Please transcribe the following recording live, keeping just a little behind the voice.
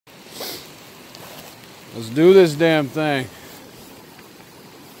Let's do this damn thing.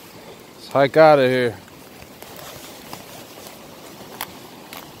 Let's hike out of here.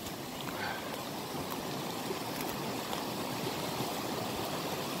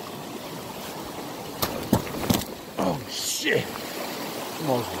 Oh shit.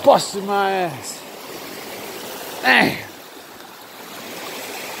 Almost busted my ass. Dang.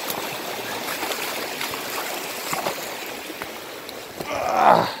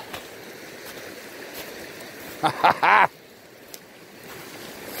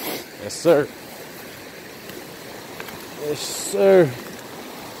 Yes, sir. Yes, sir.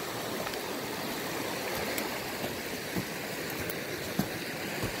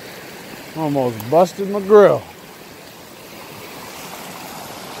 Almost busted my grill.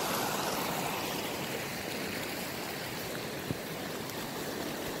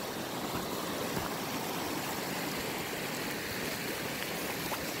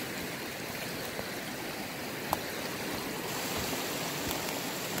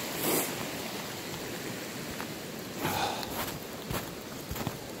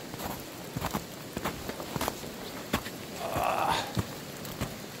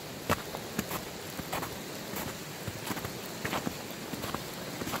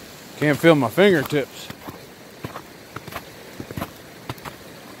 Can't feel my fingertips.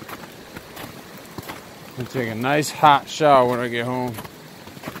 I'm gonna take a nice hot shower when I get home.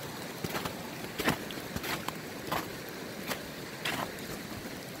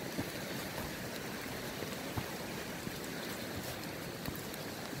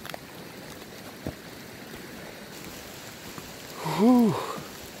 Whew.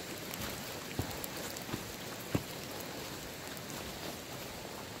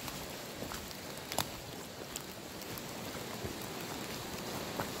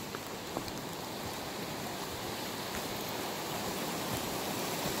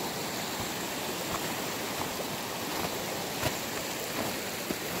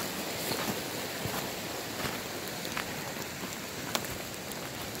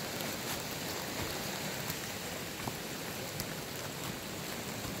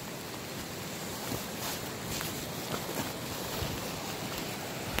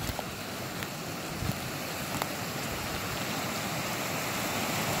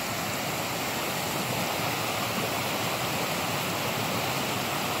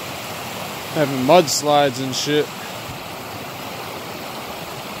 Having mudslides and shit.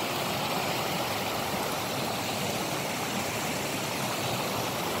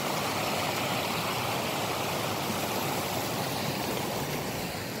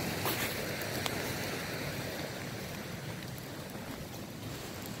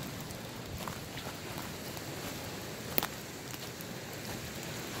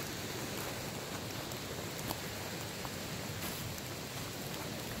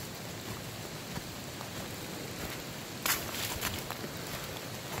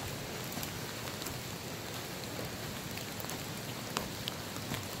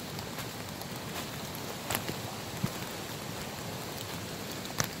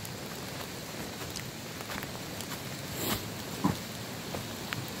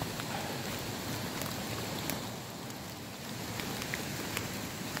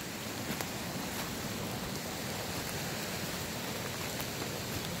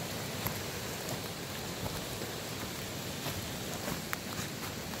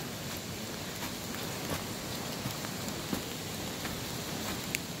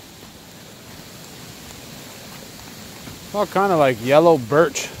 All kind of like yellow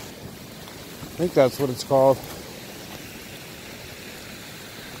birch. I think that's what it's called. I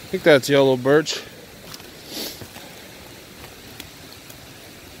think that's yellow birch.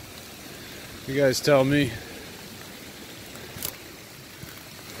 You guys tell me.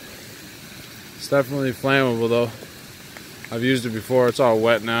 It's definitely flammable though. I've used it before. It's all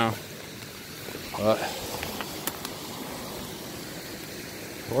wet now. But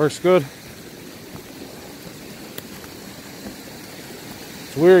works good.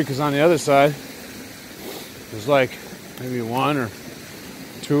 It's weird because on the other side, there's like maybe one or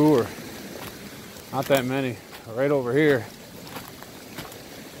two or not that many. Right over here,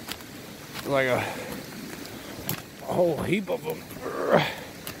 like a whole heap of them.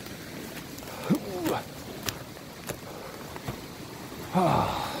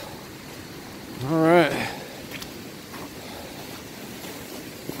 All right.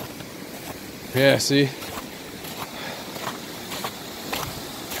 Yeah, see?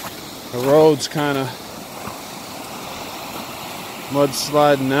 The road's kind of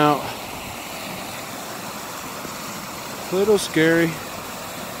mudsliding out. A little scary,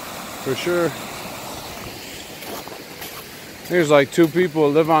 for sure. There's like 2 people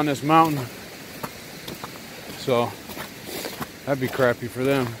who live on this mountain. So that'd be crappy for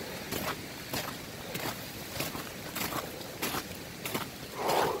them.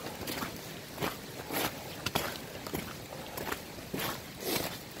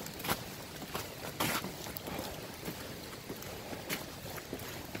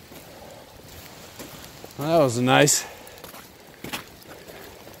 Well, that was nice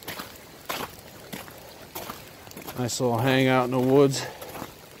little hangout in the woods.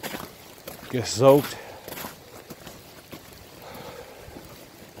 Get soaked.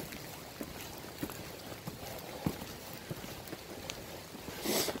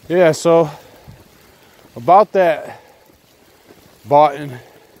 Yeah, so about that bought-in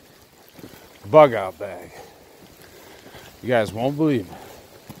bug out bag, you guys won't believe me.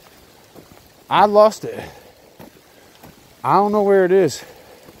 I lost it. I don't know where it is.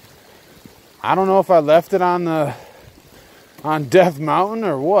 I don't know if I left it on Death Mountain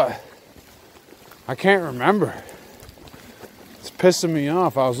or what. I can't remember. It's pissing me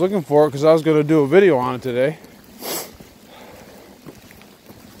off. I was looking for it because I was going to do a video on it today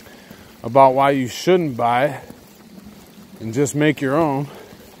about why you shouldn't buy it and just make your own.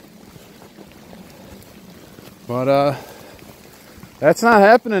 But that's not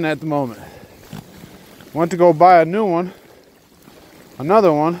happening at the moment. Went to go buy a new one,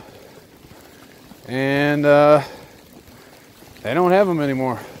 another one, and they don't have them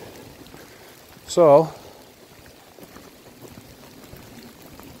anymore. So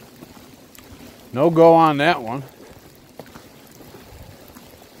no go on that one.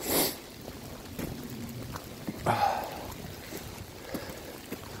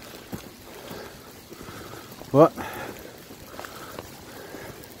 But we'll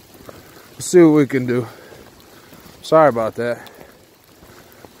see what we can do. Sorry about that.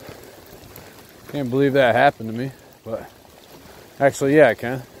 Can't believe that happened to me, but actually, yeah, I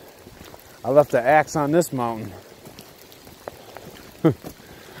can. I left the axe on this mountain.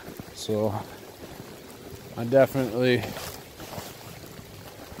 So I definitely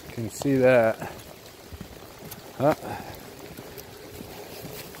can see that. Not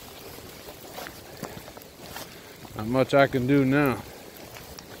much I can do now.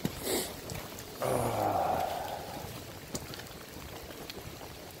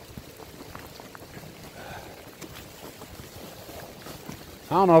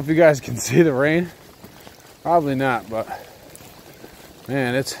 I don't know if you guys can see the rain. Probably not, but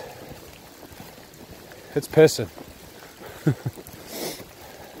man, it's pissing.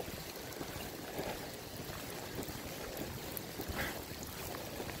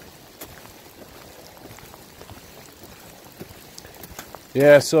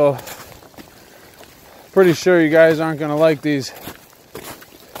 Yeah, so pretty sure you guys aren't gonna like these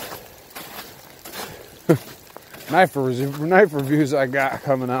knife reviews I got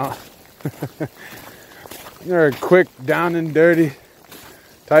coming out. They're a quick, down and dirty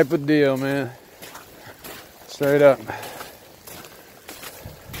type of deal, man. Straight up.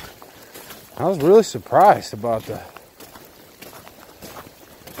 I was really surprised about the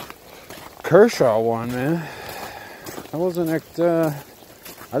Kershaw one, man.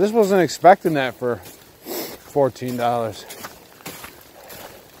 I just wasn't expecting that for $14. I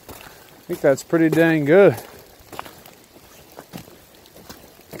think that's pretty dang good.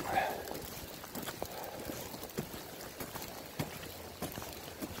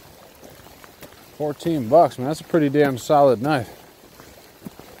 $14, man. That's a pretty damn solid knife.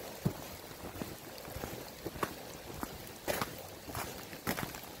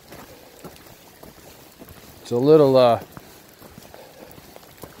 It's a little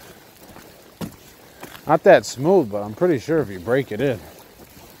not that smooth, but I'm pretty sure if you break it in,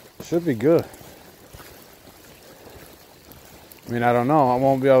 it should be good. I mean, I don't know. I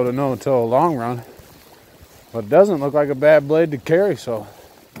won't be able to know until a long run. But it doesn't look like a bad blade to carry, so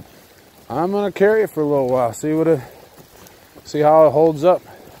I'm gonna carry it for a little while. See how it holds up.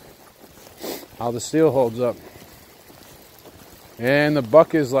 How the steel holds up. And the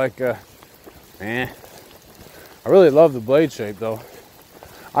buck is like I really love the blade shape though.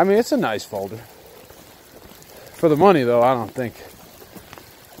 I mean, it's a nice folder. For the money though, I don't think.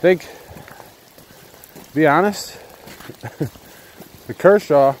 Be honest, the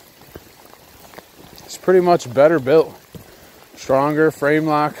Kershaw is pretty much better built. Stronger frame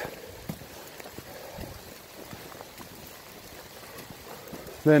lock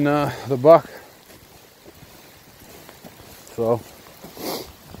than the buck. So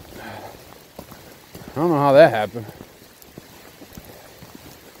I don't know how that happened.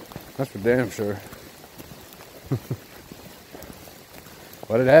 That's for damn sure.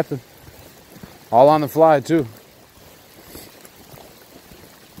 But it happened. All on the fly too.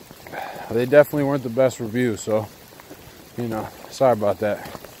 they definitely weren't the best reviews. So, you know, sorry about that.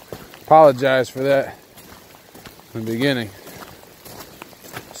 Apologize for that in the beginning.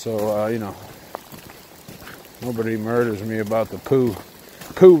 So, you know, nobody murders me about the poo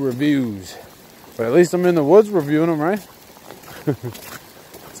reviews. But at least I'm in the woods reviewing them, right?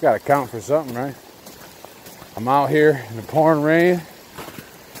 It's got to count for something, right? I'm out here in the pouring rain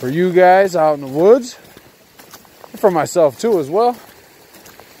for you guys out in the woods. And for myself too as well.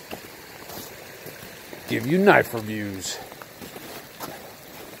 Give you knife reviews.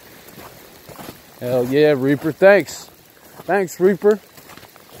 Hell yeah, Reaper. Thanks. Thanks, Reaper.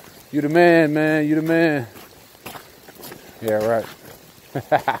 You the man, man. You the man. Yeah, right.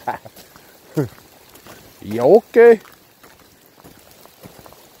 You okay?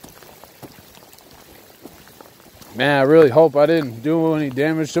 Man, I really hope I didn't do any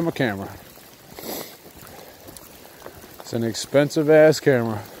damage to my camera. It's an expensive ass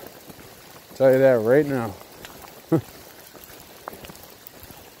camera. I'll tell you that right now.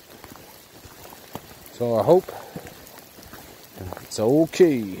 So I hope it's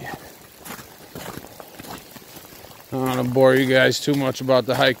okay. I don't want to bore you guys too much about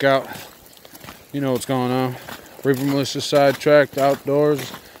the hike out. You know what's going on. Reaper Militia Sidetracked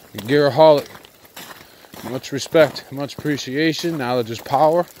Outdoors, Gearaholic. Much respect, much appreciation. Knowledge is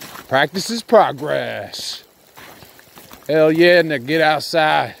power. Practice is progress. Hell yeah, now get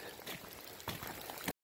outside.